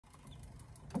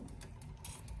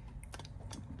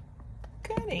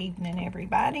Good evening,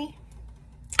 everybody.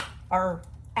 Or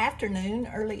afternoon,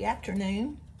 early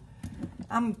afternoon.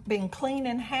 I've been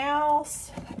cleaning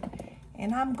house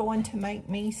and I'm going to make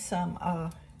me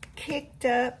some kicked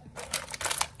up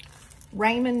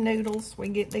ramen noodles. We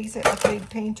get these at the food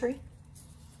pantry.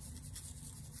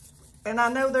 And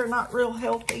I know they're not real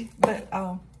healthy, but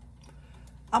I'm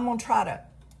going to try to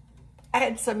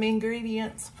add some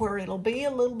ingredients where it'll be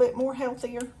a little bit more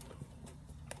healthier.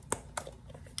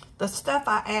 The stuff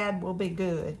I add will be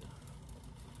good.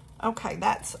 Okay,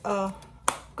 that's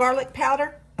garlic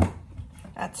powder.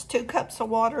 That's 2 cups of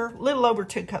water, a little over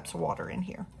 2 cups of water in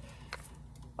here.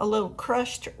 A little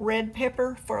crushed red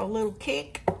pepper for a little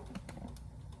kick.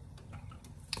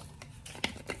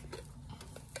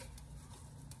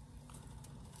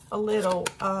 A little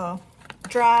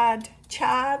dried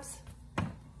chives.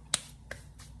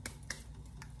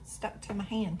 Stuck to my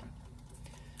hand.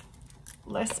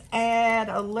 Let's add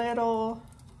a little,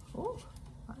 oh,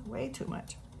 way too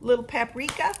much. Little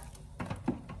paprika.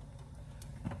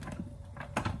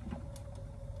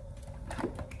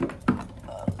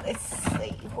 Let's see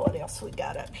what else we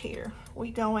got up here.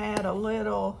 We gonna add a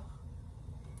little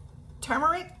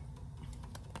turmeric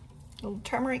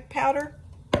powder.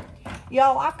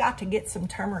 Y'all, I've got to get some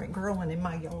turmeric growing in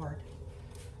my yard.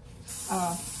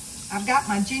 I've got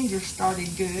my ginger started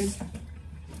good.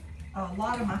 A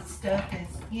lot of my stuff is,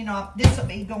 you know, this will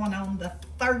be going on the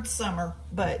 3rd summer,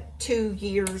 but 2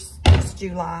 years this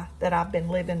July that I've been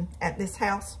living at this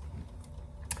house.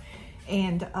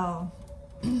 And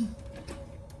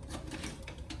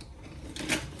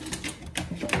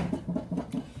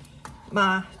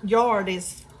my yard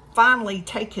is finally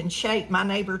taking shape. My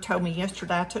neighbor told me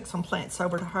yesterday, I took some plants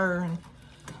over to her and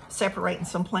separating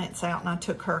some plants out, and I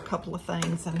took her a couple of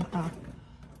things, and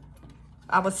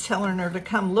I was telling her to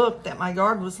come look, that my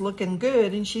yard was looking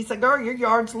good. And she said, girl, your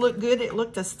yards look good. It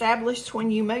looked established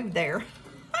when you moved there.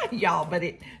 Y'all, but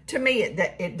to me,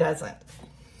 it doesn't.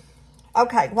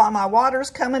 Okay, while my water's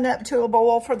coming up to a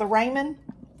boil for the ramen,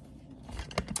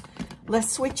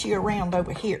 let's switch you around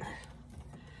over here.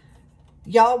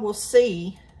 Y'all will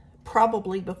see,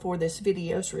 probably before this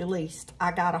video's released,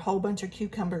 I got a whole bunch of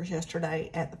cucumbers yesterday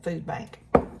at the food bank.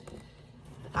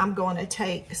 I'm going to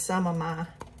take some of my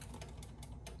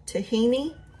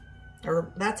tahini,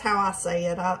 or that's how I say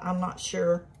it. I'm not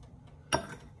sure.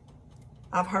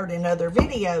 I've heard in other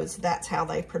videos that's how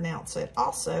they pronounce it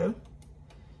also.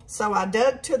 So I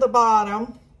dug to the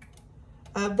bottom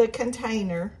of the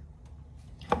container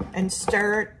and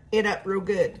stirred it up real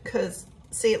good, because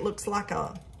see, it looks like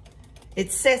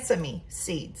it's sesame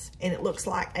seeds, and it looks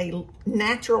like a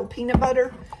natural peanut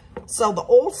butter. So the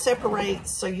oil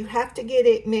separates, so you have to get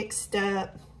it mixed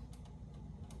up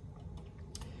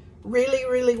really,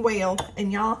 really well.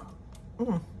 And y'all,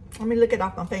 let me lick it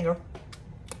off my finger,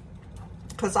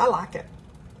 because I like it.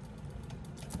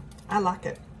 I like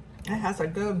it. It has a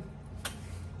good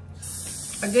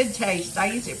taste. I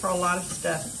use it for a lot of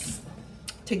stuff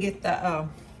to get the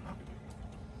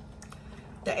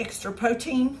extra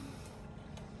protein.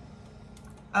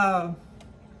 1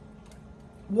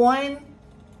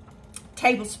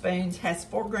 tablespoon has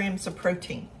 4 grams of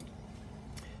protein.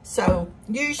 So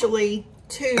usually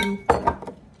 2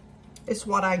 is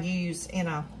what I use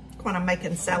when I'm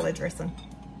making salad dressing.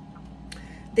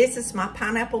 This is my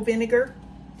pineapple vinegar.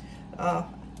 I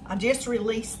just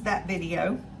released that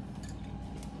video.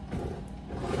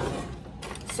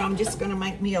 So I'm just gonna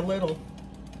make me a little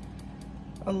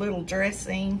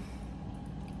dressing.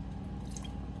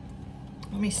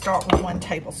 Let me start with 1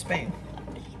 tablespoon.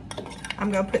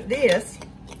 I'm gonna put this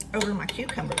over my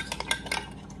cucumbers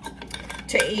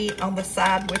to eat on the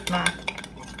side with my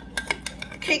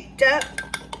kicked up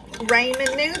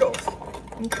ramen noodles.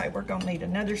 Okay, we're gonna need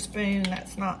another spoon.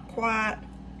 That's not quite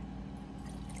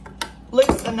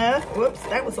loose enough. Whoops,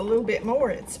 that was a little bit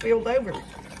more. It spilled over.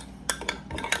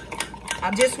 I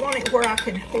just want it where I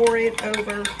can pour it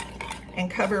over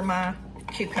and cover my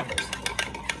cucumbers.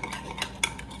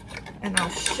 And I'll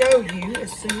show you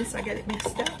as soon as I get it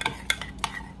mixed up.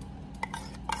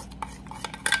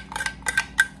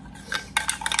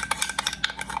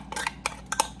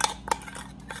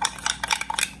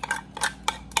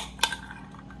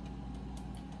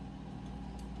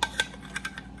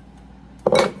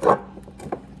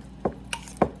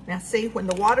 Now see, when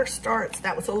the water starts,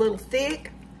 that was a little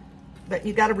thick, but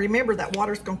you got to remember that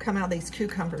water's going to come out of these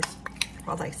cucumbers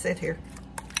while they sit here.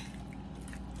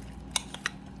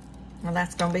 Well,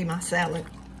 that's going to be my salad.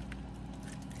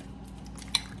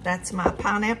 That's my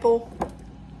pineapple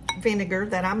vinegar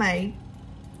that I made.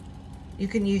 You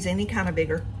can use any kind of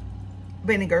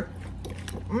vinegar.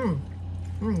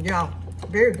 Y'all,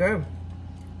 very good.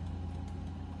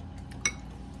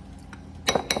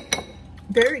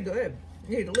 Very good.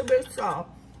 Need a little bit of salt.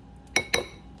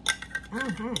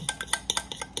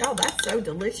 Oh, that's so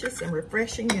delicious and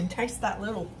refreshing. You can taste that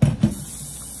little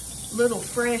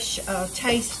fresh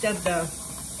taste of the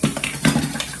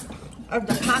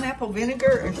pineapple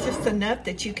vinegar. It's just enough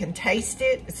that you can taste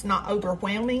it. It's not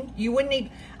overwhelming. You wouldn't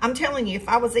even, I'm telling you, if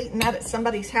I was eating that at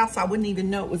somebody's house, I wouldn't even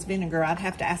know it was vinegar. I'd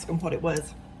have to ask them what it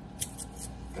was.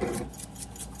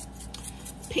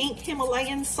 Pink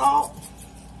Himalayan salt.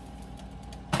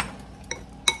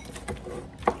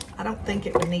 I don't think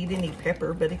it would need any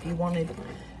pepper, but if you wanted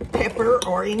pepper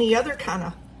or any other kind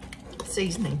of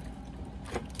seasoning.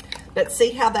 But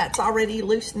see how that's already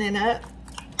loosening up?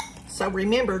 So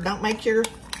remember, don't make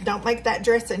that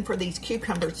dressing for these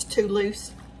cucumbers too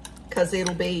loose, because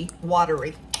it'll be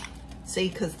watery.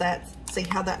 See, see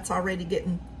how that's already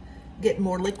getting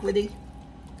more liquidy?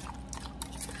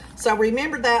 So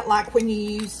remember that, like when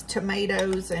you use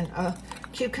tomatoes and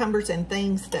cucumbers and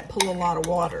things that pull a lot of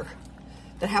water,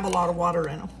 that have a lot of water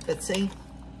in them. But see,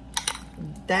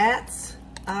 that's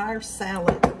our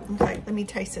salad. Okay, let me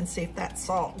taste and see if that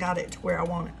salt got it to where I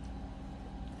want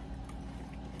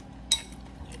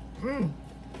it.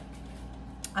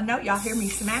 I know y'all hear me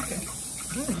smacking.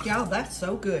 Y'all, that's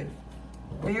so good.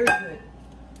 Very good.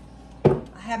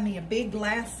 I have me a big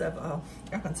glass of,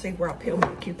 I can see where I peel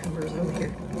my cucumbers over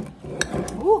here.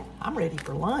 Ooh, I'm ready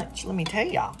for lunch, let me tell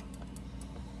y'all.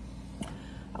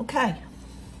 Okay,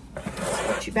 let's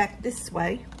put you back this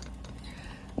way.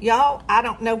 Y'all, I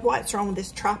don't know what's wrong with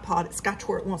this tripod. It's got to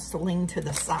where it wants to lean to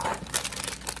the side.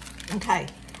 Okay,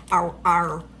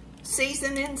 our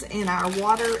seasonings and our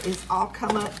water is all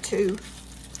come up to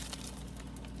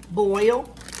boil.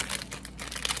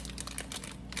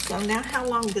 So now how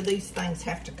long do these things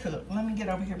have to cook? Let me get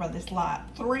over here by this light.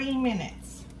 3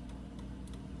 minutes.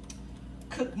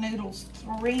 Cook noodles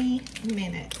 3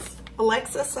 minutes.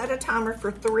 Alexa, set a timer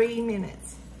for 3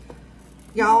 minutes.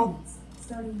 Y'all,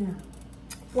 starting now.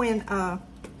 When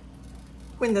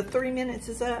the 3 minutes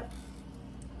is up,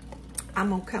 I'm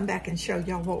gonna come back and show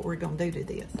y'all what we're gonna do to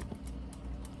this.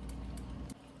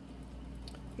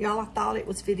 Y'all, I thought it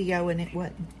was video and it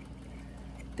wasn't.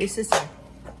 This is a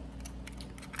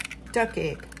duck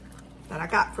egg that I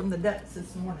got from the ducks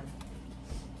this morning.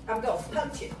 I'm gonna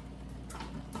poach it.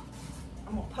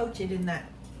 I'm gonna poach it in that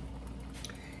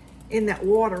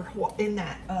water, in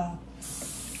that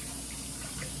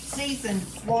seasoned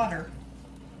water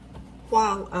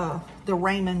while the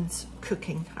ramen's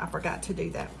cooking. I forgot to do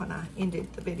that when I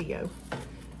ended the video.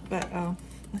 But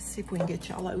let's see if we can get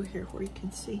y'all over here where you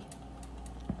can see.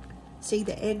 See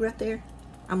the egg right there?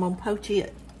 I'm gonna poach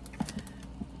it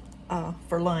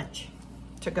for lunch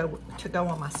to go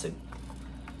on my soup.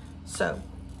 So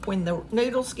when the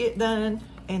noodles get done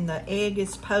and the egg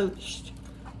is poached,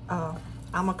 I'm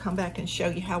gonna come back and show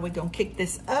you how we're gonna kick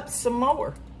this up some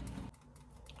more.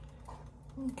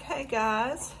 Okay,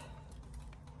 guys.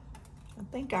 I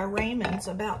think our ramen's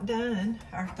about done.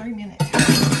 Our 3 minute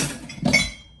timer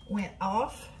went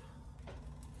off.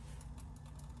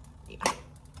 Yeah,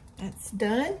 that's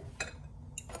done.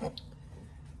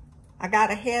 I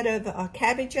got a head of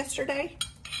cabbage yesterday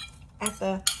at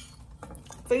the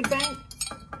food bank.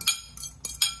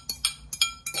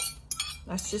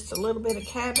 That's just a little bit of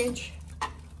cabbage,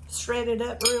 shredded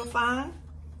up real fine.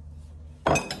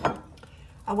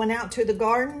 I went out to the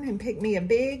garden and picked me a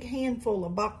big handful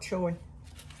of bok choy.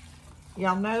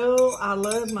 Y'all know I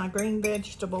love my green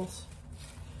vegetables.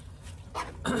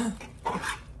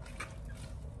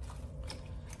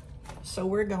 So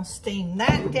we're gonna steam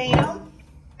that down.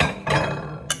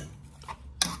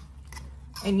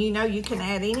 And you know you can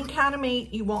add any kind of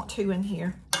meat you want to in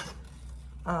here.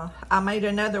 I made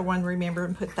another one, remember,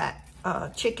 and put that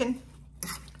chicken.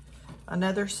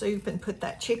 Another soup and put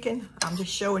that chicken. I'm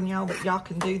just showing y'all that y'all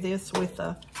can do this with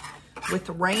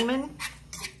ramen.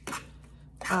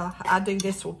 I do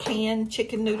this with canned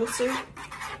chicken noodle soup.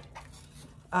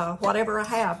 Whatever I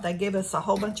have. They give us a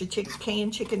whole bunch of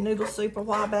canned chicken noodle soup a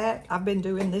while back. I've been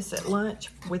doing this at lunch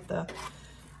with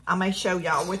I may show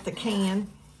y'all with the can.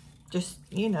 Just,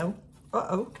 you know,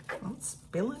 I'm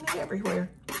spilling it everywhere.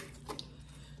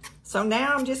 So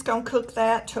now I'm just gonna cook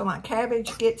that till my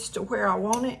cabbage gets to where I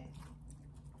want it.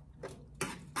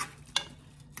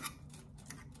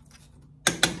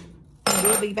 And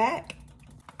we'll be back.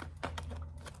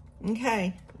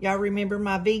 Okay, y'all remember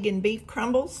my vegan beef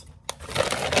crumbles?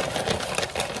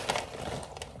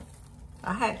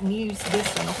 I hadn't used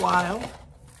this in a while.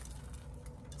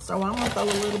 So I'm gonna throw a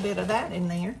little bit of that in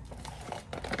there.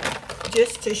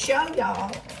 Just to show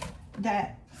y'all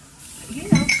that, you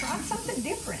know, try something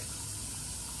different.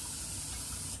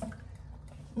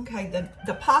 Okay,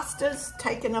 the pasta's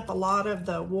taking up a lot of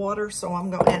the water, so I'm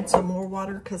going to add some more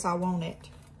water because I want it,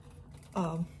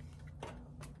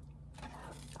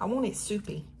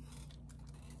 soupy.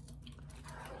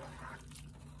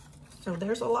 So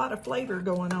there's a lot of flavor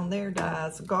going on there,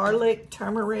 guys. Garlic,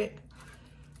 turmeric,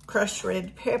 crushed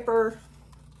red pepper.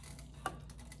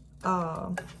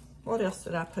 What else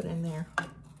did I put in there?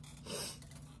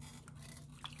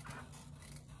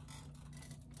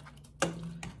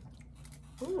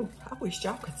 Ooh, I wish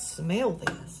y'all could smell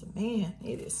this. Man,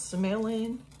 it is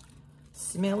smelling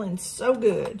so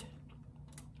good.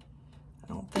 I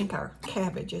don't think our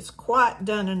cabbage is quite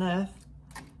done enough.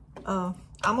 I'm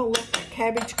gonna let the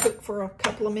cabbage cook for a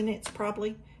couple of minutes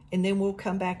probably, and then we'll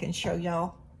come back and show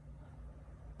y'all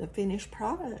the finished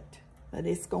product. But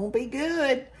it's gonna be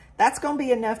good. That's gonna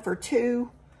be enough for two.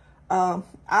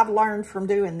 I've learned from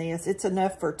doing this, it's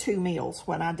enough for 2 meals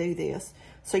when I do this.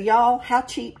 So y'all, how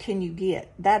cheap can you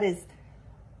get? That is,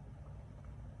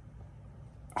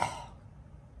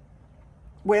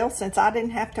 well, since I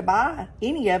didn't have to buy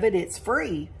any of it, it's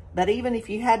free. But even if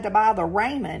you had to buy the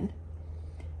ramen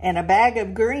and a bag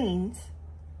of greens,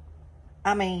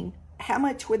 I mean, how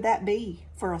much would that be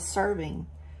for a serving?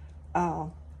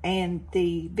 And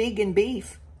the vegan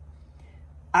beef,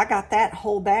 I got that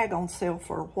whole bag on sale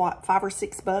for what, $5 or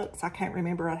 $6? I can't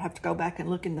remember. I'd have to go back and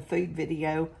look in the food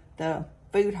video, the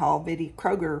food haul video,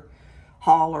 Kroger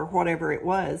haul or whatever it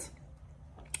was.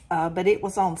 But it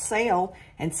was on sale,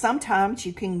 and sometimes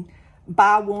you can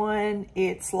buy one,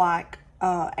 it's like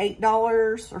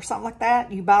 $8 or something like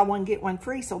that. You buy one, get one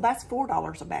free, so that's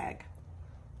 $4 a bag.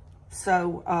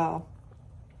 So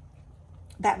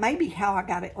that may be how I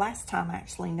got it last time,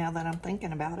 actually, now that I'm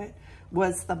thinking about it.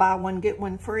 Was the buy one, get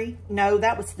one free? No,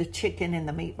 that was the chicken and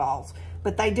the meatballs.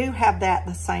 But they do have that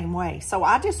the same way. So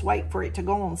I just wait for it to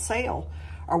go on sale,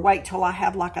 or wait till I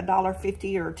have like a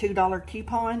 $1.50 or a $2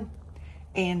 coupon.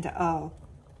 And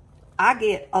I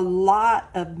get a lot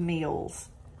of meals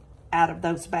out of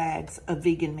those bags of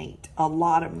vegan meat. A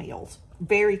lot of meals.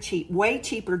 Very cheap. Way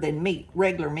cheaper than meat,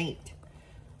 regular meat.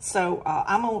 So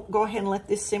I'm going to go ahead and let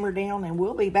this simmer down, and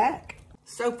we'll be back.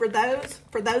 So for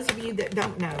those of you that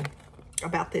don't know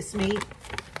about this meat,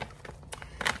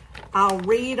 I'll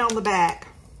read on the back,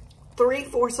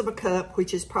 3/4 of a cup,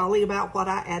 which is probably about what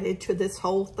I added to this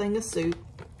whole thing of soup.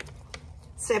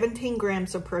 17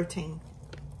 grams of protein,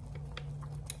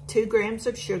 2 grams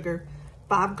of sugar,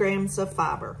 5 grams of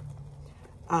fiber,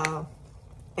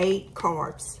 8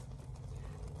 carbs,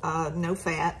 no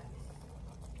fat,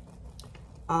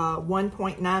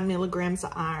 1.9 milligrams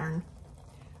of iron,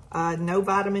 no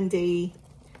vitamin D,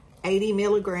 80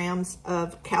 milligrams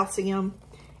of calcium,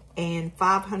 and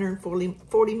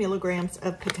 540 milligrams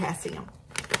of potassium.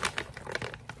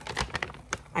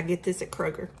 I get this at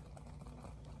Kroger.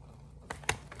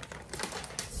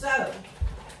 So,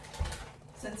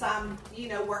 since I'm,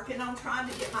 working on trying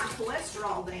to get my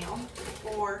cholesterol down,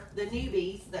 for the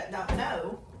newbies that don't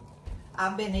know,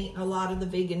 I've been eating a lot of the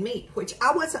vegan meat, which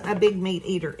I wasn't a big meat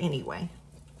eater anyway.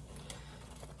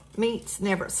 Meat's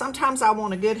never, sometimes I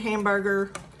want a good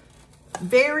hamburger.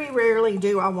 Very rarely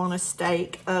do I want a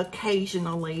steak,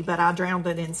 occasionally, but I drowned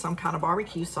it in some kind of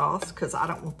barbecue sauce because I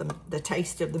don't want the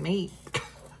taste of the meat,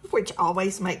 which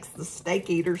always makes the steak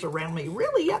eaters around me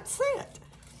really upset.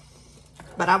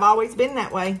 But I've always been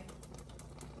that way.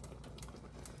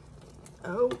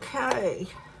 Okay.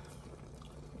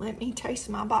 Let me taste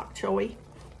my bok choy.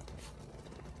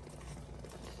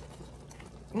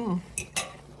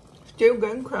 Still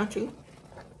good and crunchy.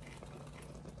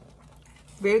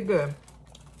 Very good.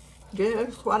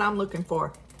 Just what I'm looking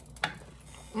for.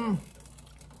 Y'all,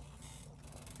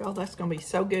 that's gonna be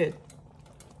so good.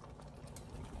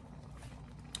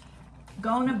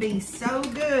 Gonna be so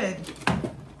good.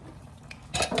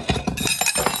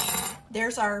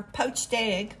 There's our poached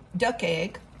egg, duck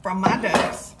egg, from my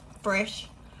ducks. Fresh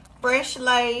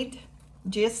laid.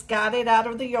 Just got it out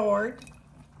of the yard.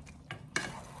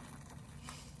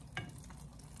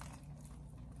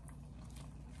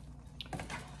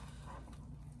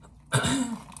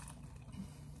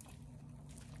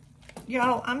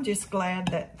 Y'all, I'm just glad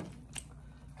that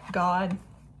God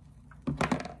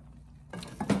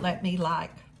let me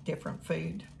like different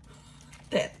food.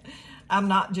 That I'm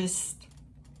not just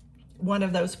one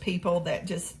of those people that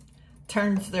just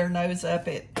turns their nose up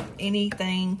at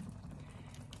anything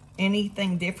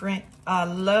different. I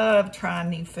love trying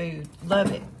new food.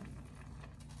 Love it.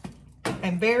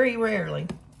 And very rarely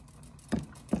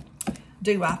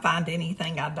do I find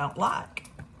anything I don't like.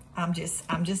 I'm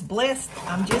just blessed.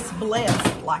 I'm just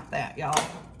blessed like that, y'all.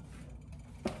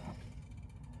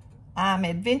 I'm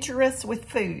adventurous with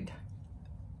food.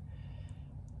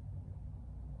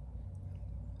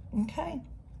 Okay.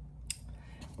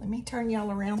 Let me turn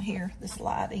y'all around here. This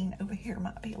lighting over here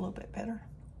might be a little bit better.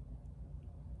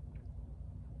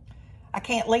 I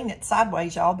can't lean it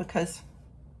sideways, y'all, because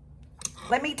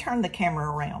let me turn the camera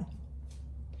around.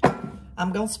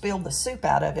 I'm gonna spill the soup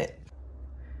out of it.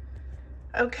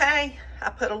 Okay, I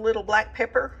put a little black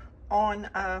pepper on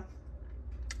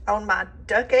my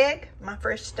duck egg, my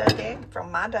fresh duck egg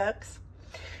from my ducks.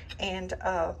 And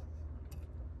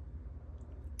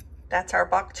that's our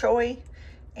bok choy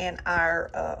and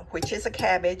our, which is a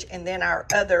cabbage, and then our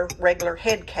other regular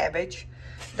head cabbage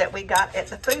that we got at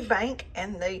the food bank.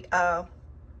 And the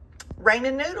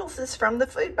Ramen Noodles is from the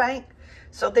food bank.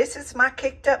 So this is my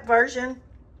kicked up version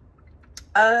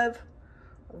of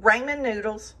Ramen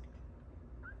Noodles.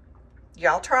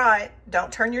 Y'all try it.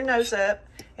 Don't turn your nose up.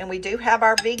 And we do have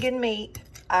our vegan meat,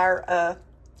 our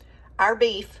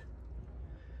beef.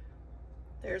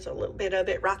 There's a little bit of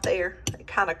it right there. It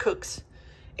kind of cooks.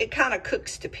 It kind of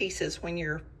cooks to pieces when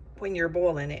you're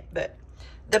boiling it. But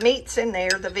the meat's in there.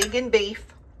 The vegan beef,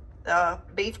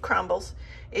 beef crumbles,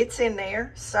 it's in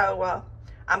there. So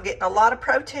I'm getting a lot of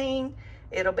protein.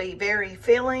 It'll be very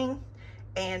filling.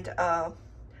 And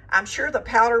I'm sure the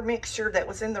powder mixture that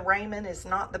was in the ramen is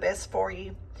not the best for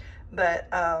you. But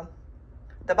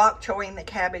the bok choy and the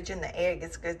cabbage and the egg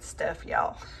is good stuff,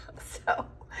 y'all. So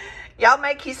y'all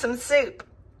make you some soup.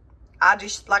 I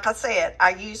just, like I said, I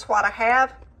use what I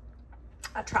have.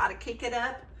 I try to kick it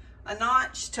up a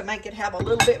notch to make it have a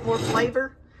little bit more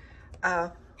flavor.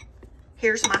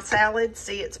 Here's my salad.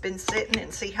 See, it's been sitting,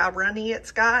 and see how runny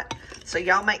it's got. So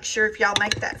y'all make sure if y'all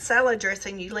make that salad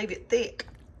dressing, you leave it thick.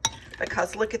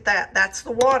 Because look at that. That's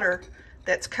the water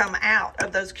that's come out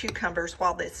of those cucumbers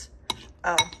while this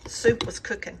soup was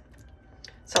cooking.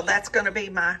 So that's going to be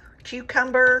my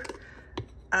cucumber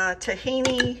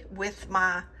tahini with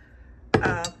my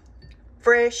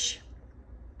fresh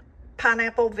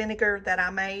pineapple vinegar that I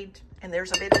made. And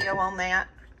there's a video on that.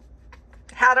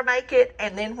 How to make it,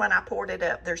 and then when I poured it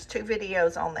up. There's 2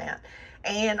 videos on that.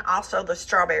 And also the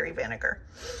strawberry vinegar.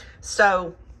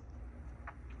 So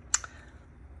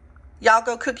y'all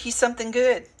go cook you something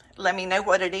good. Let me know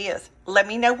what it is. Let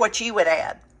me know what you would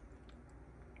add.